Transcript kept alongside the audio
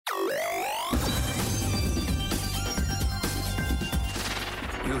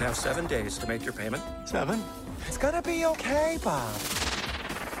You have 7 days to make your payment. 7? It's gonna be okay, Bob.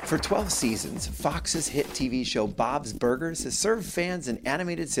 For 12 seasons, Fox's hit TV show Bob's Burgers has served fans an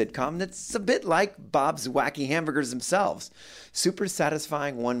animated sitcom that's a bit like Bob's Wacky Hamburgers themselves. Super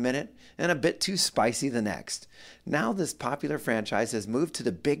satisfying 1 minute and a bit too spicy the next. Now this popular franchise has moved to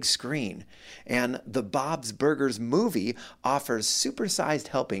the big screen, and the Bob's Burgers movie offers supersized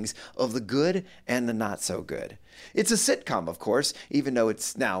helpings of the good and the not so good. It's a sitcom, of course, even though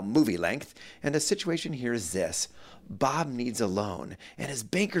it's now movie length, and the situation here is this. Bob needs a loan, and his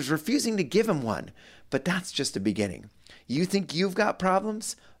banker's refusing to give him one. But that's just the beginning. You think you've got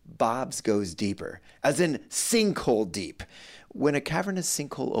problems? Bob's goes deeper, as in sinkhole deep. When a cavernous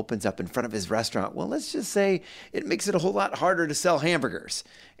sinkhole opens up in front of his restaurant, well, let's just say it makes it a whole lot harder to sell hamburgers.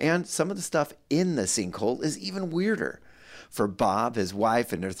 And some of the stuff in the sinkhole is even weirder. For Bob, his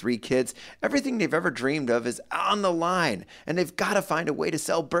wife, and their 3 kids, everything they've ever dreamed of is on the line, and they've got to find a way to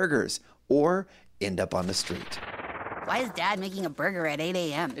sell burgers or end up on the street. Why is Dad making a burger at 8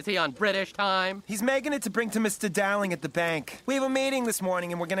 a.m.? Is he on British time? He's making it to bring to Mr. Dowling at the bank. We have a meeting this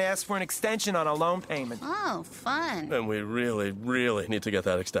morning, and we're gonna ask for an extension on our loan payment. Oh, fun. And we really, really need to get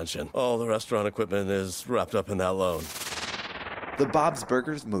that extension. All the restaurant equipment is wrapped up in that loan. The Bob's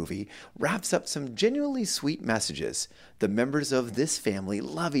Burgers movie wraps up some genuinely sweet messages. The members of this family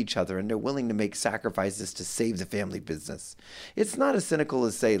love each other and they're willing to make sacrifices to save the family business. It's not as cynical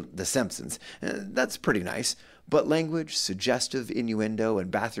as, say, The Simpsons. That's pretty nice. But language, suggestive innuendo, and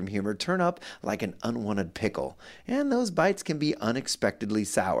bathroom humor turn up like an unwanted pickle. And those bites can be unexpectedly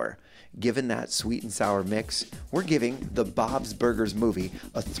sour. Given that sweet and sour mix, we're giving the Bob's Burgers movie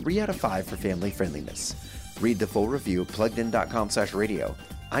a 3 out of 5 for family friendliness. Read the full review at pluggedin.com/radio.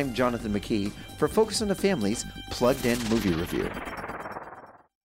 I'm Jonathan McKee for Focus on the Family's Plugged In Movie Review.